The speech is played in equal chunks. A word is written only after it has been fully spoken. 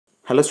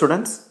Hello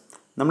students,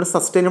 നമ്മൾ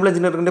sustainable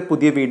എഞ്ചിനീയറിംഗിൻ്റെ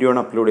പുതിയ video ആണ്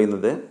അപ്ലോഡ്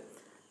ചെയ്യുന്നത്.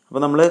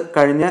 അപ്പോൾ നമ്മൾ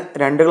കഴിഞ്ഞ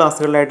 2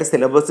 ക്ലാസ്സുകളിലായിട്ട്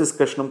സിലബസ്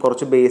ഡിസ്കഷനും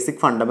കുറച്ച് ബേസിക്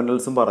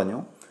ഫണ്ടമെൻറ്റൽസും പറഞ്ഞു.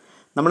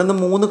 നമ്മളിന്ന്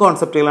 3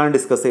 കോൺസെപ്റ്റുകളാണ്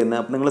ഡിസ്കസ് ചെയ്യുന്നത്.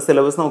 അപ്പോൾ നിങ്ങൾ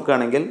സിലബസ്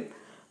നോക്കുകയാണെങ്കിൽ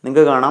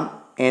നിങ്ങൾക്ക് കാണാം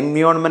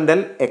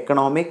environmental,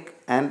 economic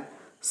and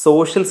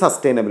social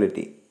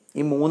sustainability.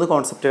 ഈ 3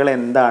 കോൺസെപ്റ്റുകൾ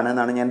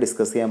എന്താണെന്നാണ് ഞാൻ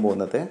ഡിസ്കസ് ചെയ്യാൻ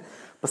പോകുന്നത്.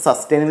 അപ്പോൾ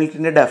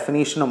സസ്റ്റൈനബിലിറ്റിൻ്റെ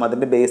ഡെഫിനീഷനും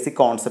അതിൻ്റെ ബേസിക്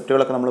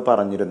കോൺസെപ്റ്റുകളൊക്കെ നമ്മൾ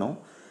പറഞ്ഞിരുന്നു.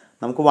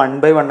 നമുക്ക് 1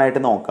 by 1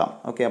 ആയിട്ട് നോക്കാം.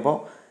 ഓക്കെ, അപ്പോൾ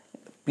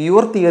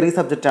പ്യുവർ തിയറി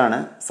സബ്ജക്റ്റാണ്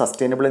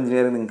സസ്റ്റൈനബിൾ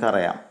എഞ്ചിനീയറിംഗ്. നിങ്ങൾക്ക്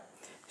അറിയാം,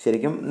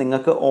 ശരിക്കും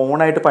നിങ്ങൾക്ക്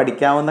ഓണായിട്ട്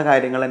പഠിക്കാവുന്ന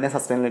കാര്യങ്ങൾ തന്നെ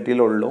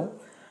സസ്റ്റൈനബിലിറ്റിയിലുള്ളൂ.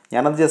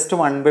 ഞാനത് ജസ്റ്റ്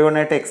 1 by 1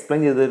 ആയിട്ട്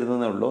എക്സ്പ്ലെയിൻ ചെയ്ത്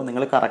തരുന്നതേ ഉള്ളൂ.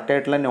 നിങ്ങൾ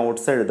കറക്റ്റായിട്ടുള്ള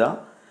നോട്ട്സ് എഴുതുക.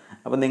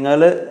 അപ്പോൾ നിങ്ങൾ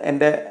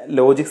എൻ്റെ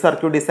ലോജിക്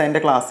സർക്യൂട്ട്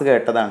ഡിസൈൻ്റെ ക്ലാസ്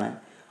കേട്ടതാണ്.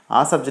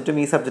 ആ സബ്ജക്റ്റും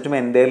ഈ സബ്ജക്റ്റും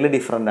എൻ്റയർലി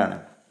ഡിഫറെൻ്റ് ആണ്,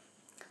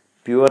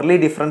 പ്യുവർലി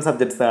ഡിഫറെൻറ്റ്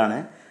സബ്ജക്ട്സ് ആണ്.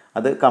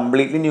 അത്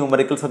കംപ്ലീറ്റ്ലി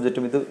ന്യൂമറിക്കൽ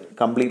സബ്ജക്റ്റും ഇത്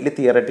കംപ്ലീറ്റ്ലി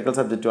തിയററ്റിക്കൽ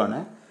സബ്ജക്റ്റുമാണ്.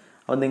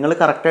 അപ്പോൾ നിങ്ങൾ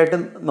കറക്റ്റായിട്ട്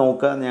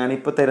നോക്കുക.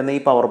 ഞാനിപ്പോൾ തരുന്ന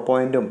ഈ പവർ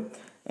പോയിൻറ്റും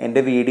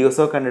എൻ്റെ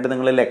വീഡിയോസൊക്കെ കണ്ടിട്ട്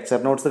നിങ്ങൾ ലെക്ചർ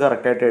നോട്ട്സ്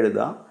കറക്റ്റായിട്ട്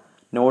എഴുതുക.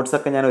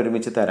 നോട്ട്സൊക്കെ ഞാൻ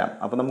ഒരുമിച്ച് തരാം.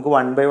 അപ്പോൾ നമുക്ക്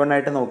 1 by 1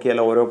 ആയിട്ട്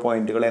നോക്കിയാലോ ഓരോ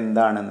പോയിൻറ്റുകൾ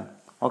എന്താണെന്ന്.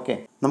 ഓക്കെ,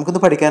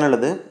 നമുക്കിന്ന്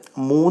പഠിക്കാനുള്ളത്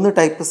 3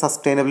 ടൈപ്പ്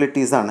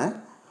സസ്റ്റൈനബിലിറ്റീസ് ആണ്.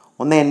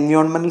 ഒന്ന്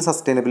എൻവയോൺമെൻറ്റൽ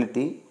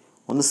സസ്റ്റൈനബിലിറ്റി,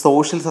 ഒന്ന്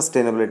സോഷ്യൽ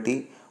സസ്റ്റൈനബിലിറ്റി,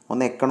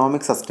 ഒന്ന്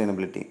എക്കണോമിക്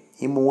സസ്റ്റൈനബിലിറ്റി.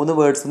 ഈ 3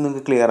 വേർഡ്സും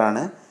നിങ്ങൾക്ക് ക്ലിയർ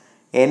ആണ്.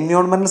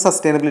 എൻവയോൺമെൻറ്റൽ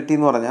സസ്റ്റൈനബിലിറ്റി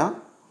എന്ന് പറഞ്ഞാൽ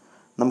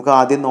നമുക്ക്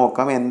ആദ്യം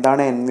നോക്കാം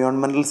എന്താണ്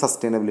എൻവയോൺമെൻറ്റൽ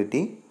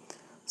സസ്റ്റൈനബിലിറ്റി.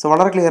 സോ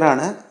വളരെ ക്ലിയർ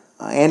ആണ്.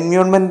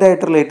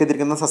 എൻവയോൺമെൻറ്റായിട്ട് റിലേറ്റ്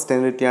ചെയ്തിരിക്കുന്ന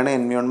സസ്റ്റൈനബിലിറ്റിയാണ്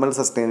എൻവയോൺമെൻറ്റൽ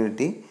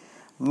സസ്റ്റൈനബിലിറ്റി.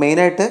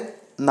 മെയിനായിട്ട്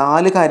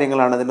 4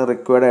 കാര്യങ്ങളാണ് അതിന്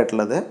റിക്വയർഡ്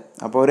ആയിട്ടുള്ളത്.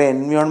 അപ്പോൾ ഒരു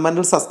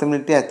എൻവയോൺമെൻറ്റൽ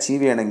സസ്റ്റൈനബിലിറ്റി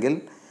അച്ചീവ് ചെയ്യണമെങ്കിൽ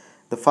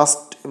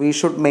first we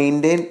should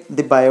maintain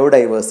the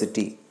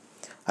biodiversity,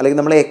 അല്ലെങ്കിൽ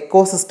നമ്മൾ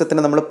എക്കോ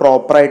സിസ്റ്റത്തിനെ നമ്മൾ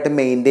പ്രോപ്പറായിട്ട്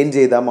മെയിൻറ്റെയിൻ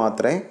ചെയ്താൽ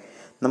മാത്രമേ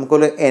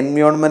നമുക്കൊരു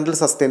എൻവയോൺമെൻറ്റൽ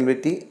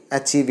സസ്റ്റൈനബിലിറ്റി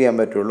അച്ചീവ് ചെയ്യാൻ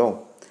പറ്റുള്ളൂ.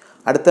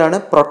 അടുത്താണ്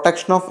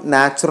protection of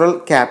natural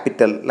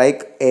capital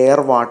like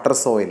air, water,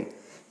 soil.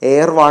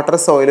 Air, water,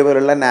 soil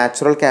പോലുള്ള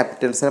നാച്ചുറൽ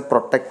ക്യാപിറ്റൽസിനെ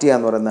പ്രൊട്ടക്റ്റ് ചെയ്യുക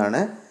എന്ന് പറയുന്നതാണ്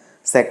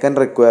second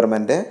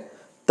requirement.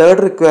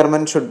 Third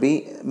requirement should be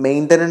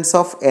maintenance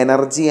of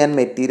energy and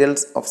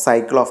materials of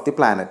cycle of the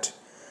planet.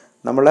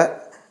 നമ്മൾ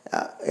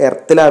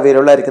എർത്തിൽ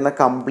available ആയിരിക്കുന്ന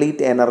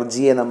കംപ്ലീറ്റ്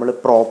എനർജിയെ നമ്മൾ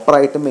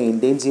പ്രോപ്പറായിട്ട്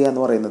maintain ചെയ്യുക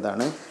എന്ന്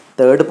പറയുന്നതാണ്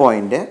തേർഡ്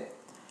പോയിൻറ്റ്.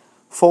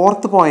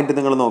 ഫോർത്ത് പോയിൻറ്റ്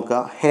നിങ്ങൾ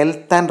നോക്കുക,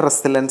 health and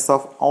resilience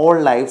of all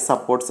life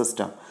support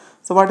system.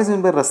 So what is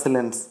mean by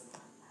resilience?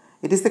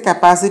 It is the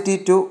capacity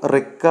to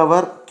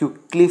recover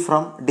quickly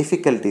from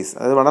difficulties.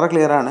 അത് വളരെ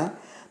ക്ലിയർ ആണ്.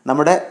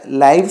 നമ്മുടെ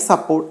ലൈഫ്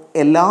സപ്പോർട്ട്,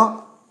 എല്ലാ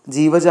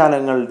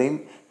ജീവജാലങ്ങളുടെയും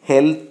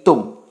ഹെൽത്തും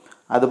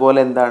അതുപോലെ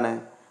എന്താണ്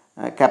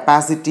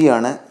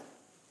കപ്പാസിറ്റിയാണ്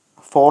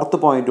ഫോർത്ത്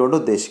പോയിൻ്റ് കൊണ്ട്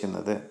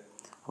ഉദ്ദേശിക്കുന്നത്.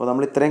 അപ്പോൾ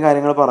നമ്മൾ ഇത്രയും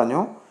കാര്യങ്ങൾ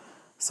പറഞ്ഞു.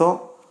 സോ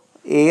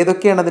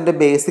ഏതൊക്കെയാണ് അതിൻ്റെ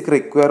ബേസിക്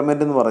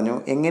റിക്വയർമെൻറ്റ് എന്ന് പറഞ്ഞു.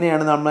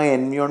 എങ്ങനെയാണ് നമ്മൾ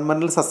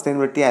എൻവയോൺമെൻറ്റൽ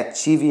സസ്റ്റൈനബിലിറ്റി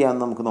അച്ചീവ്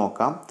ചെയ്യാമെന്ന് നമുക്ക്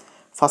നോക്കാം.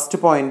 First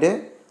point,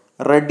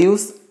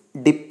 reduce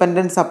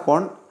dependence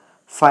upon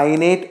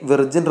finite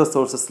virgin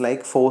resources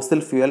like fossil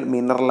fuel,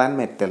 mineral and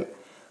metal.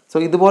 So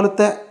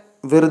ഇതുപോലത്തെ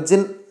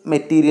വിർജിൻ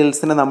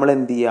മെറ്റീരിയൽസിനെ നമ്മൾ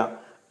എന്ത് ചെയ്യുക,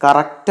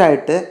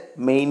 കറക്റ്റായിട്ട്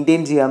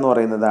മെയിൻറ്റെയിൻ ചെയ്യുക എന്ന്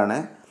പറയുന്നതാണ്,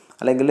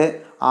 അല്ലെങ്കിൽ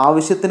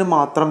ആവശ്യത്തിന്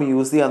മാത്രം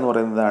യൂസ് ചെയ്യുക എന്ന്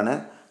പറയുന്നതാണ്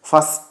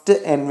ഫസ്റ്റ്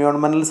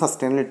എൻവയോൺമെൻറ്റൽ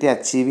സസ്റ്റൈനബിലിറ്റി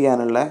അച്ചീവ്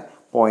ചെയ്യാനുള്ള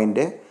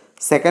പോയിൻറ്റ്.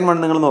 സെക്കൻഡ് വൺ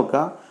നിങ്ങൾ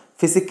നോക്കുക,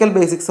 physical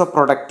basics of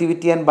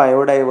productivity and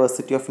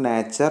biodiversity of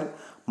nature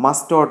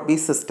must not be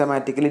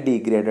systematically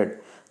degraded.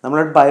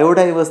 നമ്മുടെ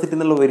ബയോഡൈവേഴ്സിറ്റി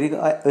എന്നുള്ള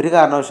ഒരു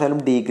കാരണവശാലും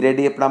ഡീഗ്രേഡ്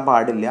ചെയ്യപ്പെടാൻ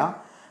പാടില്ല.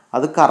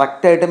 അത്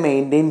കറക്റ്റായിട്ട്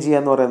മെയിൻറ്റെയിൻ ചെയ്യുക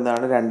എന്ന്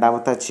പറയുന്നതാണ്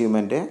രണ്ടാമത്തെ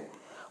അച്ചീവ്മെൻറ്റ്.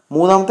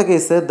 മൂന്നാമത്തെ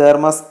case, there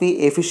must be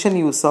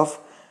efficient use of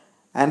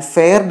and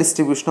fair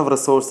distribution of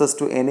resources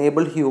to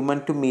enable human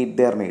to meet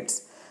there needs.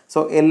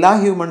 So എല്ലാ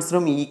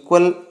ഹ്യൂമൻസിനും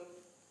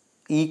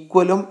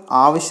ഈക്വലും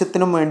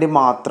ആവശ്യത്തിനും വേണ്ടി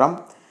മാത്രം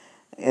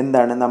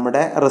എന്താണ്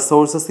നമ്മുടെ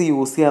റിസോഴ്സസ്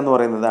യൂസ് ചെയ്യുക എന്ന്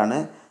പറയുന്നതാണ്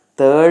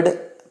തേർഡ്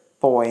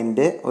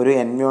പോയിൻ്റ് ഒരു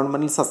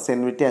എൻവയോൺമെൻറ്റൽ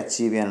സസ്റ്റൈനബിലിറ്റി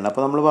അച്ചീവ് ചെയ്യാനുള്ളത്.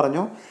 അപ്പോൾ നമ്മൾ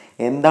പറഞ്ഞു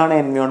എന്താണ്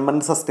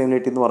എൻവയോൺമെൻറ്റൽ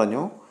സസ്റ്റൈനബിലിറ്റി എന്ന്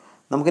പറഞ്ഞു.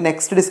 നമുക്ക്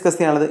നെക്സ്റ്റ് ഡിസ്കസ്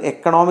ചെയ്യാനുള്ളത്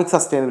എക്കണോമിക്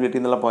സസ്റ്റൈനബിലിറ്റി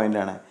എന്നുള്ള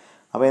പോയിൻ്റാണ്.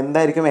 അപ്പോൾ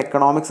എന്തായിരിക്കും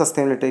economic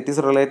sustainability? It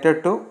is related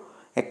to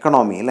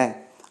economy അല്ലേ.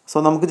 സോ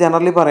നമുക്ക്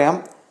ജനറലി പറയാം,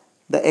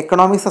 the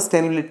economic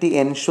sustainability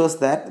ensures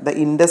that the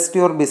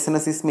industry or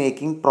business is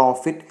making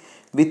profit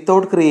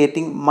without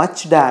creating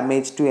much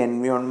damage to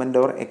environment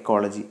or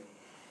ecology.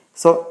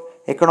 So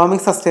economic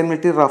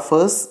sustainability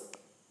refers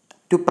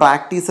to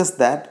practices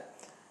that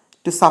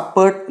to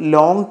support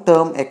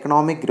long-term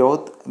economic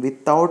growth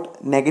without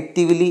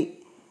negatively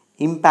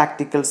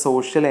impacting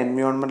social,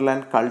 environmental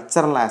and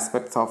cultural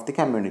aspects of the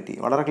community.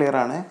 വളരെ clear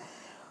ആണ്.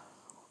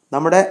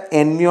 നമ്മുടെ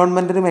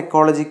എൻവയോൺമെൻറ്റിനും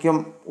എക്കോളജിക്കും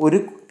ഒരു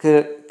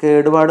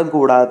കേടുപാടും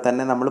കൂടാതെ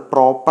തന്നെ നമ്മൾ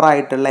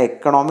പ്രോപ്പറായിട്ടുള്ള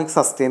economic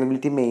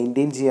sustainability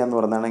maintain ചെയ്യുക എന്ന്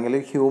പറയുന്നതാണെങ്കിൽ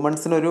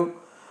ഹ്യൂമൻസിനൊരു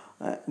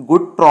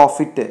ഗുഡ്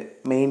പ്രോഫിറ്റ്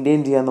മെയിൻറ്റെയിൻ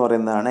ചെയ്യുക എന്ന്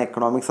പറയുന്നതാണ്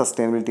എക്കണോമിക്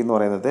സസ്റ്റൈനബിലിറ്റി എന്ന്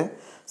പറയുന്നത്.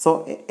 So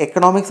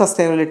economic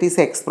sustainability is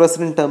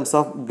expressed in terms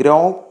of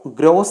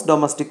gross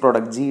domestic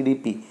product,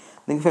 GDP.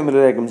 നിങ്ങൾക്ക്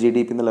ഫെമിലിയർ ആയിരിക്കും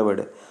GDP എന്നുള്ള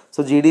word. So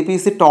GDP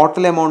is the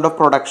total amount of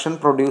production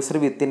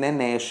produced within A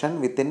nation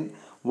within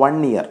 1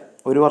 year.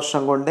 ഒരു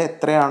വർഷം കൊണ്ട്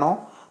എത്രയാണോ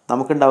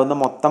നമുക്കുണ്ടാകുന്ന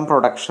മൊത്തം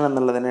പ്രൊഡക്ഷൻ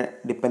എന്നുള്ളതിനെ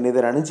ഡിപ്പെൻഡ്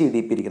ചെയ്താണ്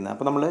GDP ഇരിക്കുന്നത്.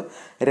 അപ്പോൾ നമ്മൾ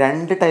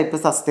 2 ടൈപ്പ്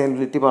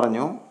സസ്റ്റൈനബിലിറ്റി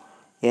പറഞ്ഞു.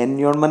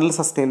 എൻവയോൺമെൻറ്റൽ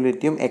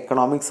സസ്റ്റൈനബിലിറ്റിയും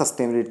എക്കണോമിക്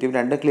സസ്റ്റൈനബിലിറ്റിയും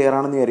രണ്ട് ക്ലിയർ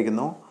ആണെന്ന്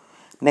വിചാരിക്കുന്നു.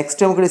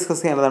 നെക്സ്റ്റ് നമുക്ക്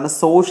ഡിസ്കസ് ചെയ്യുന്നതാണ്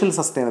social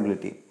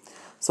sustainability.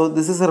 So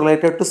this is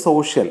related to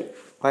social,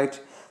 right?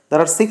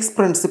 There are 6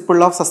 principle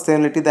of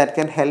sustainability that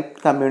can help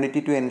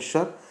community to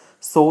ensure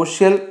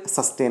social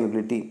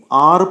sustainability.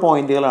 6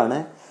 പോയിന്റുകളാണ്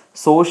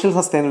സോഷ്യൽ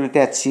സസ്റ്റൈനബിലിറ്റി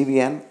അച്ചീവ്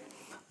ചെയ്യാൻ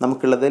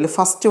നമുക്കുള്ളത്. അതിൽ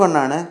first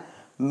വണ്ണാണ്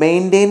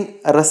maintain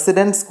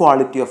residence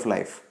quality of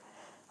life.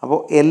 അപ്പോൾ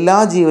എല്ലാ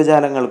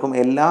ജീവജാലങ്ങൾക്കും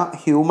എല്ലാ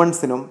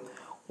ഹ്യൂമൻസിനും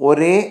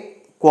ഒരേ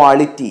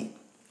quality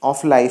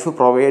of life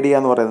provide ചെയ്യുക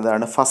എന്ന്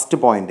പറയുന്നതാണ് ഫസ്റ്റ്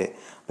പോയിൻ്റ്.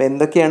 അപ്പോൾ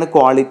എന്തൊക്കെയാണ്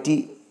ക്വാളിറ്റി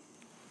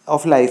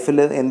ഓഫ് ലൈഫിൽ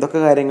എന്തൊക്കെ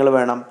കാര്യങ്ങൾ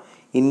വേണം?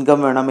 ഇൻകം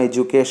വേണം,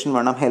 എഡ്യൂക്കേഷൻ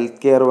വേണം,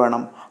 ഹെൽത്ത് കെയർ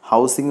വേണം,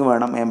 ഹൗസിംഗ്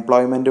വേണം,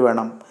 എംപ്ലോയ്മെൻറ്റ്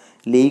വേണം,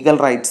 ലീഗൽ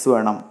റൈറ്റ്സ്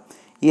വേണം.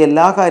 ഈ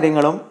എല്ലാ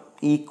കാര്യങ്ങളും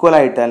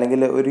ഈക്വലായിട്ട്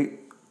അല്ലെങ്കിൽ ഒരു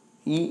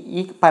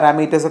ഈ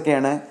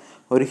പാരാമീറ്റേഴ്സൊക്കെയാണ്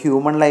ഒരു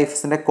ഹ്യൂമൻ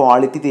ലൈഫിൻ്റെ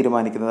ക്വാളിറ്റി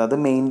തീരുമാനിക്കുന്നത്. അത്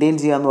മെയിൻറ്റെയിൻ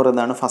ചെയ്യുക എന്ന്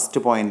പറയുന്നതാണ് first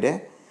point.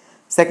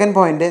 Second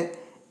point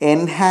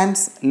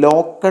enhance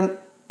local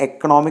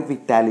economic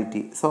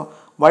vitality. So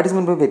what is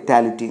mean by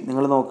vitality?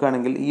 നിങ്ങൾ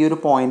നോക്കുകയാണെങ്കിൽ ഈ ഒരു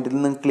പോയിന്റിൽ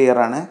നിന്ന് ക്ലിയർ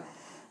ആണ്.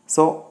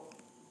 So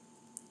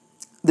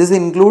this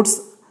includes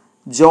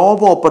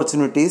job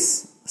opportunities,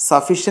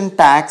 sufficient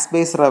tax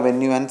based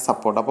revenue and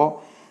support. അപ്പോൾ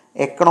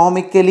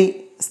എക്കണോമിക്കലി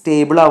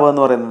സ്റ്റേബിൾ ആവുക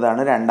എന്ന്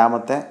പറയുന്നതാണ്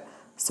രണ്ടാമത്തെ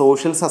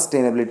സോഷ്യൽ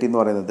സസ്റ്റൈനബിലിറ്റി എന്ന്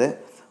പറയുന്നത്.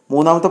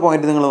 മൂന്നാമത്തെ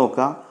പോയിന്റ് നിങ്ങൾ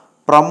നോക്കുക,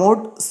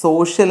 promote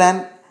social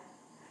and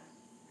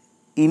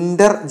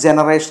inter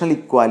generational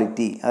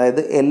equality.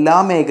 അതായത് എല്ലാ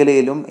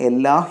മേഖലയിലും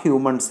എല്ലാ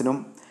ഹ്യൂമൻസിനും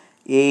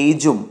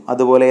ഏജും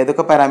അതുപോലെ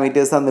ഏതൊക്കെ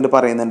പാരാമീറ്റേഴ്സ് അതിൽ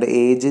പറയുന്നുണ്ട്,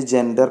 age,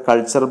 gender,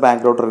 culture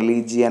background,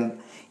 religion,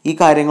 ഈ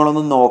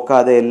കാര്യങ്ങളൊന്നും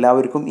നോക്കാതെ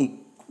എല്ലാവർക്കും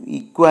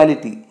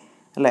ഈക്വാലിറ്റി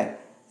അല്ലേ,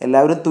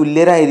 എല്ലാവരും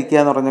തുല്യരായിരിക്കുക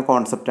എന്ന് പറഞ്ഞ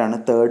കോൺസെപ്റ്റാണ്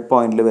തേർഡ്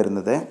പോയിന്റിൽ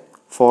വരുന്നത്.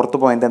 ഫോർത്ത്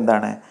പോയിന്റ്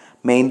എന്താണ്?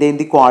 Maintain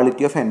the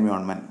quality of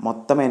environment.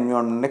 മൊത്തം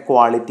എൻവയോൺമെൻറ്റിൻ്റെ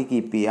ക്വാളിറ്റി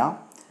കീപ്പ് ചെയ്യുക.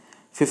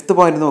 ഫിഫ്ത്ത്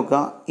പോയിന്റ് നോക്കുക,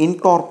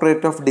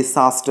 incorporate of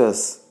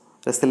disasters,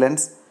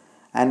 resilience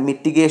and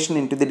mitigation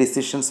in to the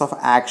decisions of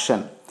action.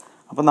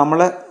 അപ്പോൾ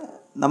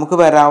നമുക്ക്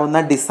വരാവുന്ന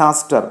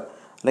ഡിസാസ്റ്റർ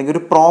അല്ലെങ്കിൽ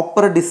ഒരു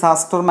പ്രോപ്പർ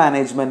ഡിസാസ്റ്റർ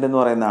മാനേജ്മെൻറ്റ് എന്ന്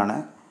പറയുന്നതാണ്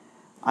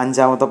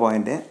അഞ്ചാമത്തെ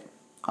പോയിന്റ്.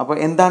 അപ്പോൾ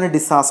എന്താണ്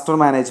ഡിസാസ്റ്റർ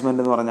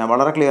മാനേജ്മെൻറ്റ് എന്ന് പറഞ്ഞാൽ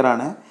വളരെ ക്ലിയർ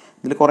ആണ്.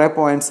 ഇതിൽ കുറേ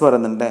പോയിൻറ്റ്സ്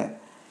പറയുന്നുണ്ട്.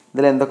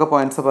 ഇതിൽ എന്തൊക്കെ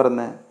പോയിൻറ്റ്സ്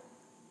പറയുന്നത്?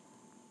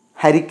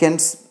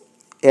 ഹരിക്കൻസ്,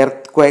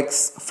 എർത്ത്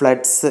ക്വേക്സ്,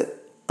 ഫ്ലഡ്സ്,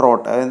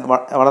 ട്രോട്ട്.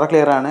 വളരെ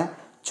ക്ലിയർ ആണ്.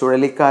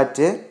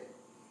 ചുഴലിക്കാറ്റ്,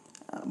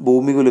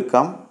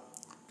 ഭൂമികുലുക്കം,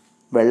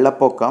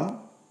 വെള്ളപ്പൊക്കം,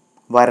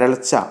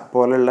 വരൾച്ച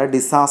പോലെയുള്ള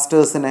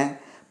ഡിസാസ്റ്റേഴ്സിനെ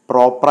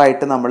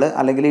പ്രോപ്പറായിട്ട് നമ്മൾ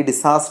അല്ലെങ്കിൽ ഈ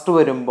ഡിസാസ്റ്റർ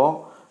വരുമ്പോൾ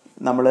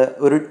നമ്മൾ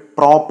ഒരു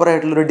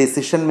പ്രോപ്പറായിട്ടുള്ളൊരു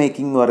ഡിസിഷൻ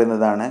മേക്കിംഗ് എന്ന്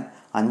പറയുന്നതാണ്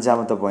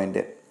അഞ്ചാമത്തെ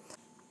പോയിന്റ്.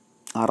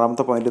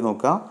 ആറാമത്തെ പോയിന്റ്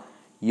നോക്കുക,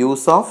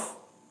 use of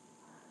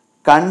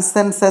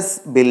consensus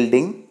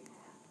building,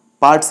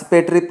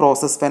 participatory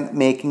process when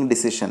making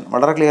decision.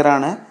 വളരെ ക്ലിയർ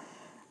ആണ്.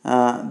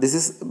 This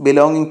is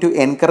belonging to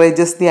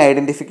encourages the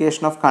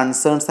identification of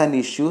concerns and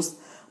issues,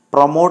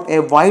 promote A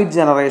wide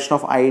generation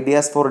of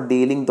ideas four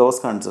dealing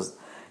those concerns.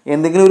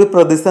 എന്തെങ്കിലും ഒരു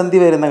പ്രതിസന്ധി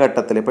വരുന്ന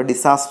ഘട്ടത്തിൽ, ഇപ്പോൾ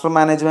disaster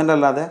management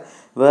അല്ലാതെ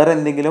വേറെ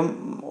എന്തെങ്കിലും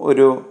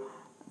ഒരു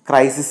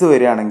ക്രൈസിസ്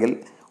വരികയാണെങ്കിൽ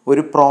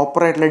ഒരു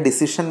പ്രോപ്പറായിട്ടുള്ള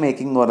ഡിസിഷൻ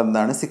മേക്കിംഗ് എന്ന്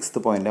പറയുന്നതാണ് സിക്സ്ത്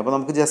പോയിന്റ്. അപ്പോൾ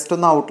നമുക്ക് ജസ്റ്റ്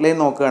ഒന്ന് ഔട്ട്ലൈൻ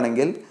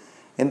നോക്കുകയാണെങ്കിൽ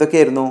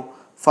എന്തൊക്കെയായിരുന്നു?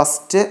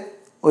 ഫസ്റ്റ്,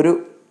 ഒരു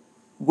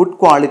good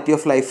quality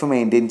of life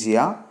maintain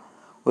ചെയ്യുക,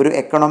 ഒരു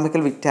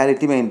എക്കണോമിക്കൽ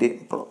വിറ്റാലിറ്റി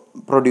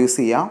പ്രൊഡ്യൂസ്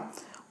ചെയ്യുക,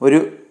 ഒരു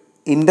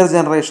ഇൻ്റർ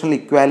ജനറേഷണൽ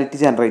ഇക്വാലിറ്റി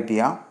ജനറേറ്റ്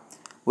ചെയ്യുക,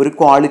 ഒരു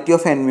ക്വാളിറ്റി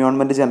ഓഫ്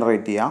എൻവയോൺമെൻറ്റ്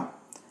ജനറേറ്റ് ചെയ്യുക,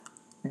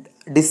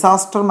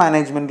 ഡിസാസ്റ്റർ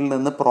മാനേജ്മെൻറ്റിൽ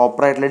നിന്ന്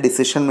പ്രോപ്പറായിട്ടുള്ള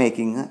ഡിസിഷൻ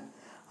മേക്കിങ്,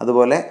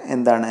 അതുപോലെ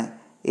എന്താണ്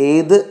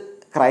ഏത്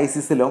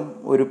ക്രൈസിസിലും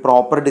ഒരു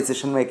പ്രോപ്പർ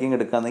ഡിസിഷൻ മേക്കിംഗ്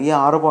എടുക്കുക. ഈ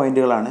 6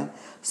 പോയിന്റുകളാണ്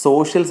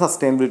സോഷ്യൽ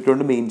സസ്റ്റൈനബിലിറ്റി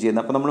കൊണ്ട് മെയിൻ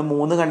ചെയ്യുന്നത്. അപ്പോൾ നമ്മൾ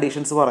 3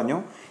 കണ്ടീഷൻസ് പറഞ്ഞു: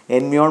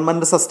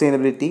 environment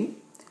sustainability,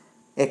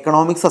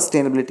 economic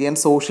sustainability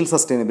and social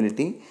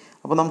sustainability.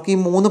 അപ്പോൾ നമുക്ക് ഈ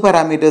 3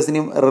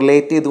 പാരാമീറ്റേഴ്സിനെയും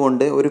റിലേറ്റ്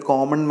ചെയ്തുകൊണ്ട് ഒരു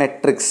common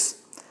matrix,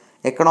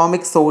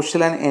 economic,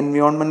 social and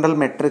environmental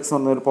matrix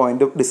എന്നൊരു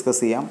പോയിന്റ്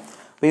ഡിസ്കസ് ചെയ്യാം.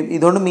 അപ്പോൾ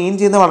ഇതുകൊണ്ട് മീൻ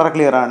ചെയ്യുന്നത് വളരെ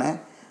ക്ലിയർ ആണ്.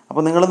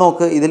 അപ്പോൾ നിങ്ങൾ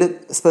നോക്ക്, ഇതിൽ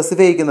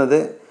സ്പെസിഫൈ ചെയ്യുന്നത്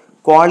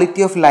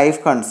quality of life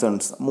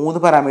concerns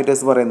 3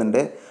 parameters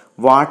പറയുന്നുണ്ട്: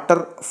 വാട്ടർ,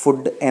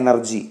 ഫുഡ്,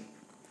 എനർജി.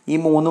 ഈ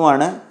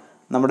 3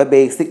 നമ്മുടെ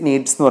ബേസിക്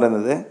നീഡ്സ് എന്ന്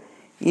പറയുന്നത്.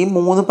 ഈ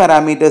 3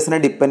 പാരാമീറ്റേഴ്സിനെ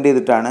ഡിപ്പെൻഡ്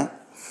ചെയ്തിട്ടാണ്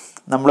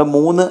നമ്മൾ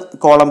 3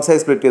 കോളംസായി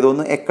സ്പ്ലിറ്റ് ചെയ്തു.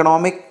 ഒന്ന്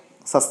എക്കണോമിക്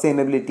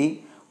സസ്റ്റൈനബിലിറ്റി,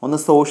 ഒന്ന്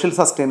സോഷ്യൽ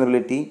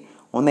സസ്റ്റൈനബിലിറ്റി,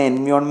 ഒന്ന്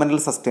എൻവയോൺമെൻറ്റൽ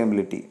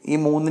സസ്റ്റൈനബിലിറ്റി. ഈ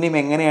 3നെയും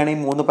എങ്ങനെയാണ് ഈ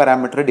 3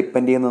 പാരാമീറ്റർ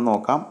ഡിപ്പെൻഡ് ചെയ്യുന്നത്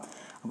നോക്കാം.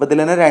 അപ്പോൾ ഇതിൽ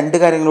തന്നെ 2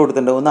 കാര്യങ്ങൾ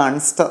കൊടുത്തിട്ടുണ്ട്.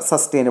 ഒന്ന്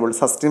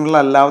സസ്റ്റൈനബിൾ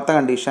അല്ലാത്ത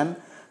കണ്ടീഷൻ,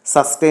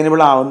 സസ്റ്റൈനബിൾ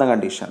ആവുന്ന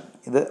കണ്ടീഷൻ.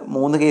 ഇത്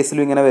 3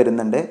 കേസിലും ഇങ്ങനെ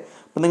വരുന്നുണ്ട്.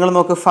 അപ്പോൾ നിങ്ങൾ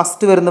നോക്ക്,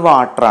 ഫസ്റ്റ് വരുന്നത്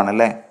വാട്ടറാണ്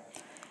അല്ലേ.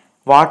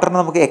 വാട്ടറിന്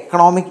നമുക്ക്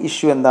എക്കണോമിക്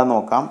ഇഷ്യൂ എന്താണെന്ന്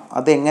നോക്കാം.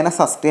 അത് എങ്ങനെ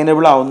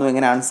സസ്റ്റൈനബിൾ ആവുന്നു,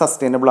 എങ്ങനെ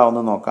അൺസസ്റ്റൈനബിൾ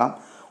ആവുന്നു നോക്കാം.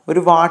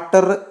 ഒരു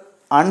വാട്ടർ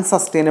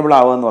അൺസസ്റ്റൈനബിൾ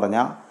ആവുക എന്ന്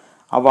പറഞ്ഞാൽ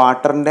ആ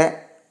വാട്ടറിൻ്റെ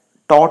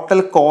total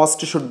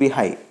cost should be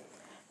high.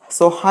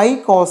 So high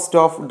cost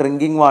of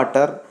drinking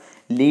water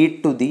lead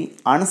to the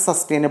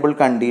unsustainable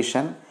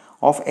condition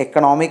of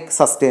economic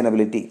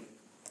sustainability.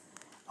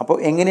 അപ്പോൾ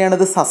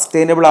എങ്ങനെയാണിത്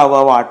സസ്റ്റൈനബിൾ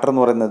ആവുക വാട്ടർ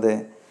എന്ന് പറയുന്നത്?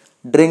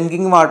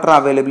 Drinking water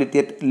availability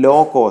at low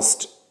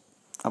cost.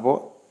 അപ്പോൾ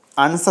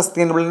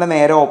അൺസസ്റ്റൈനബിളിൻ്റെ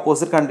നേരെ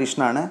ഓപ്പോസിറ്റ്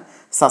കണ്ടീഷനാണ്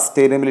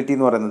സസ്റ്റൈനബിലിറ്റി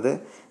എന്ന് പറയുന്നത്.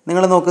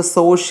 നിങ്ങൾ നോക്ക്,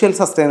 സോഷ്യൽ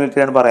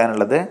സസ്റ്റൈനബിലിറ്റിയാണ്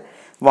പറയാനുള്ളത്.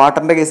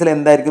 വാട്ടറിൻ്റെ കേസിൽ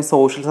എന്തായിരിക്കും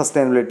social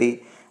sustainability?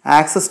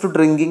 Access to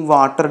drinking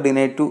water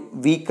deny to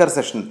weaker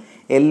session.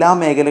 എല്ലാ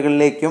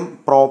മേഖലകളിലേക്കും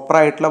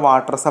പ്രോപ്പറായിട്ടുള്ള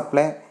വാട്ടർ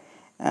സപ്ലൈ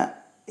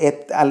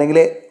അല്ലെങ്കിൽ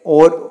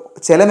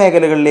ചില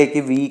മേഖലകളിലേക്ക്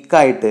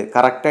വീക്കായിട്ട്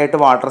കറക്റ്റായിട്ട്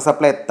വാട്ടർ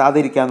സപ്ലൈ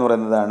എത്താതിരിക്കുക എന്ന്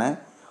പറയുന്നതാണ്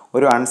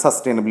ഒരു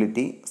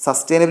അൺസസ്റ്റൈനബിലിറ്റി.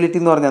 സസ്റ്റൈനബിലിറ്റി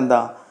എന്ന് പറഞ്ഞാൽ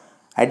എന്താ?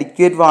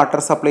 Adequate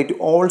water supply to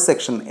all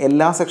section.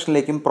 എല്ലാ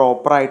സെക്ഷനിലേക്കും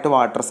പ്രോപ്പറായിട്ട്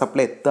വാട്ടർ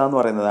സപ്ലൈ എത്തുക എന്ന്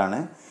പറയുന്നതാണ്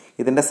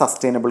ഇതിൻ്റെ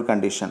സസ്റ്റൈനബിൾ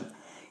കണ്ടീഷൻ.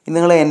 ഇനി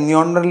നിങ്ങൾ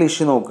എൻവയോൺമെൻറ്റൽ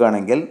ഇഷ്യൂ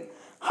നോക്കുകയാണെങ്കിൽ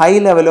high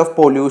level of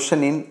pollution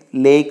in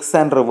lakes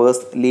and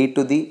reverse lead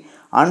to the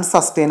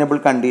unsustainable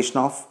condition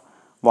of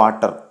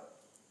water.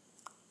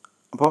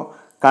 അപ്പോൾ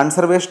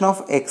conservation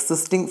of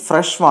existing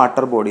fresh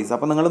water bodies.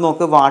 അപ്പോൾ നിങ്ങൾ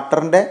നോക്ക്,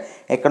 വാട്ടറിൻ്റെ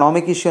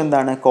എക്കണോമിക് ഇഷ്യൂ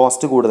എന്താണ്?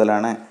 കോസ്റ്റ്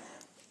കൂടുതലാണ്.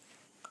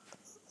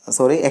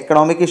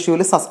 എക്കണോമിക്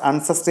ഇഷ്യൂവിൽ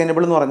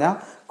അൺസസ്റ്റൈനബിൾ എന്ന് പറഞ്ഞാൽ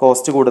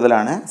കോസ്റ്റ്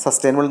കൂടുതലാണ്,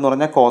 സസ്റ്റൈനബിൾ എന്ന്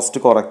പറഞ്ഞാൽ കോസ്റ്റ്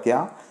കുറയ്ക്കുക.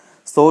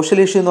 സോഷ്യൽ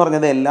ഇഷ്യൂ എന്ന്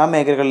പറഞ്ഞത് എല്ലാ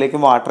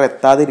മേഖലകളിലേക്കും വാട്ടർ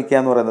എത്താതിരിക്കുക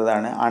എന്ന്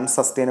പറയുന്നതാണ്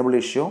അൺസസ്റ്റൈനബിൾ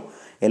ഇഷ്യൂ.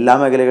 എല്ലാ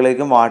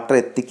മേഖലകളിലേക്കും വാട്ടർ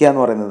എത്തിക്കുക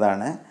എന്ന്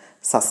പറയുന്നതാണ്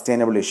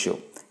സസ്റ്റൈനബിൾ ഇഷ്യൂ.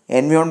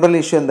 എൻവയോൺമെൻറ്റൽ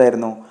ഇഷ്യൂ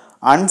എന്തായിരുന്നു?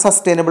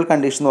 അൺസസ്റ്റൈനബിൾ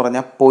കണ്ടീഷൻ എന്ന്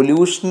പറഞ്ഞാൽ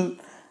പൊല്യൂഷൻ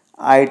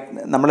ആയിട്ട്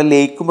നമ്മുടെ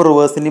ലേക്കും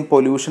റിവേഴ്സിൻ്റെയും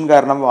പൊല്യൂഷൻ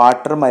കാരണം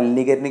വാട്ടർ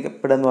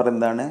മലിനീകരിക്കപ്പെടുക എന്ന്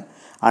പറയുന്നതാണ്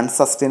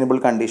അൺസസ്റ്റൈനബിൾ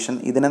കണ്ടീഷൻ.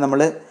 ഇതിനെ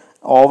നമ്മൾ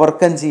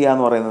ഓവർകം ചെയ്യുക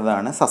എന്ന്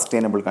പറയുന്നതാണ്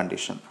സസ്റ്റൈനബിൾ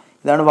കണ്ടീഷൻ.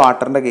 ഇതാണ്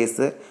വാട്ടറിൻ്റെ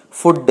കേസ്.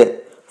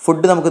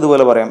 ഫുഡ്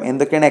നമുക്കിതുപോലെ പറയാം.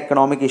 എന്തൊക്കെയാണ്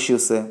economic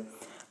issues?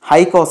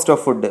 High cost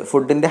of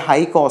ഫുഡിൻ്റെ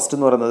ഹൈ കോസ്റ്റ്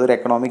എന്ന് പറയുന്നത് ഒരു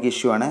എക്കണോമിക്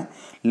ഇഷ്യൂ ആണ്.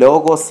 ലോ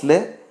കോസ്റ്റിൽ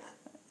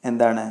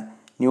എന്താണ്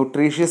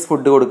ന്യൂട്രീഷ്യസ്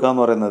ഫുഡ് കൊടുക്കുക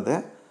എന്ന് പറയുന്നത്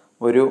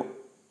ഒരു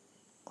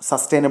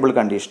സസ്റ്റൈനബിൾ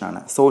കണ്ടീഷനാണ്.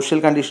 സോഷ്യൽ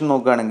കണ്ടീഷൻ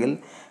നോക്കുകയാണെങ്കിൽ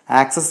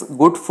access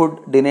good food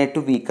deny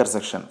to weaker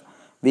section.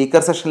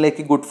 Weaker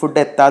സെക്ഷനിലേക്ക് ഗുഡ്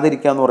ഫുഡ്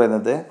എത്താതിരിക്കുക എന്ന്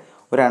പറയുന്നത്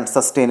ഒരു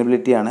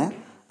അൺസസ്റ്റൈനബിലിറ്റിയാണ്.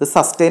 ഇത്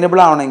സസ്റ്റൈനബിൾ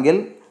ആവണമെങ്കിൽ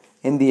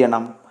എന്ത്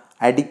ചെയ്യണം?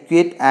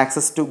 Adequate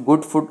access to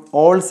good food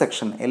all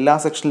section. എല്ലാ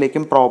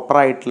സെക്ഷനിലേക്കും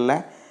പ്രോപ്പറായിട്ടുള്ള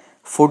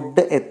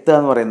ഫുഡ് എത്തുക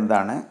എന്ന്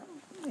പറയുന്നതാണ്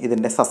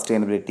ഇതിൻ്റെ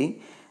സസ്റ്റൈനബിലിറ്റി.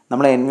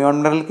 നമ്മൾ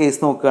എൻവയോൺമെൻറ്റൽ കേസ്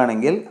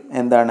നോക്കുകയാണെങ്കിൽ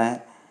എന്താണ്?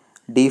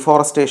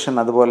 ഡീഫോറസ്റ്റേഷൻ,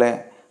 അതുപോലെ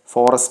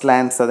ഫോറസ്റ്റ്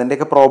ലാൻഡ്സ്,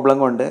 അതിൻ്റെയൊക്കെ പ്രോബ്ലം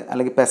കൊണ്ട്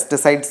അല്ലെങ്കിൽ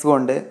പെസ്റ്റിസൈഡ്സ്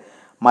കൊണ്ട്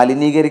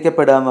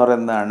മലിനീകരിക്കപ്പെടുക എന്ന്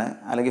പറയുന്നതാണ്,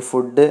 അല്ലെങ്കിൽ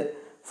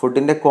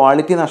ഫുഡിൻ്റെ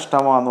ക്വാളിറ്റി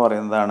നഷ്ടമാകുക എന്ന്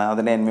പറയുന്നതാണ്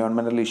അതിൻ്റെ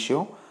എൻവയോൺമെൻറ്റൽ ഇഷ്യൂ.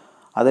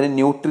 അതിന്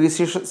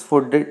ന്യൂട്രീഷ്യസ്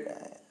ഫുഡ്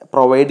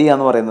പ്രൊവൈഡ് ചെയ്യുക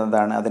എന്ന്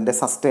പറയുന്നതാണ് അതിൻ്റെ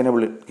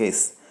സസ്റ്റൈനബിൾ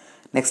കേസ്.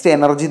 നെക്സ്റ്റ്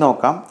എനർജി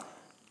നോക്കാം.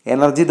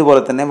 എനർജി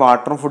ഇതുപോലെ തന്നെ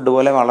വാട്ടറും ഫുഡ്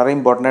പോലെ വളരെ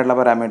ഇമ്പോർട്ടൻ്റ് ആയിട്ടുള്ള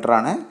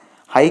പാരാമീറ്ററാണ്.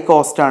 ഹൈ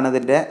കോസ്റ്റാണ്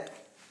ഇതിൻ്റെ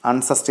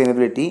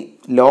അൺസസ്റ്റൈനബിലിറ്റി.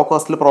 ലോ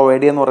കോസ്റ്റിൽ പ്രൊവൈഡ്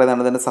ചെയ്യുക എന്ന്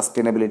പറയുന്നതാണ് ഇതിൻ്റെ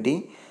സസ്റ്റൈനബിലിറ്റി.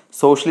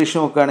 സോഷ്യൽ ഇഷ്യൂ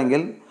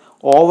നോക്കുകയാണെങ്കിൽ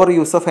over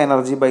use of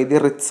energy by the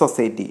rich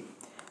society.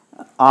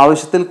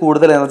 ആവശ്യത്തിൽ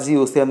കൂടുതൽ എനർജി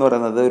യൂസ് ചെയ്യുക എന്ന്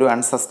പറയുന്നത് ഒരു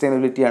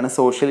അൺസസ്റ്റൈനബിലിറ്റിയാണ്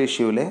social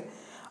ഇഷ്യൂവിൽ.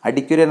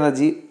 Adequate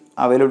energy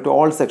available to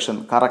all section,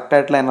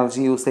 കറക്റ്റായിട്ടുള്ള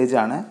എനർജി യൂസേജ്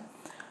ആണ്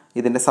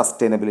ഇതിൻ്റെ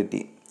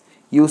sustainability.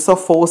 Use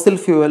of fossil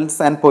fuels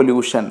and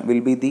pollution will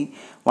be the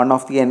one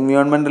of the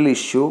environmental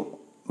issue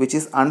which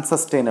is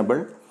unsustainable.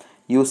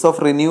 Use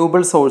of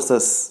renewable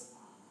sources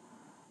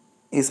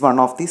is one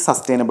of the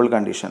sustainable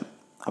condition.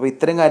 അപ്പോൾ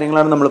ഇത്തരം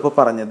കാര്യങ്ങളാണ് നമ്മളിപ്പോൾ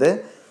പറഞ്ഞത്.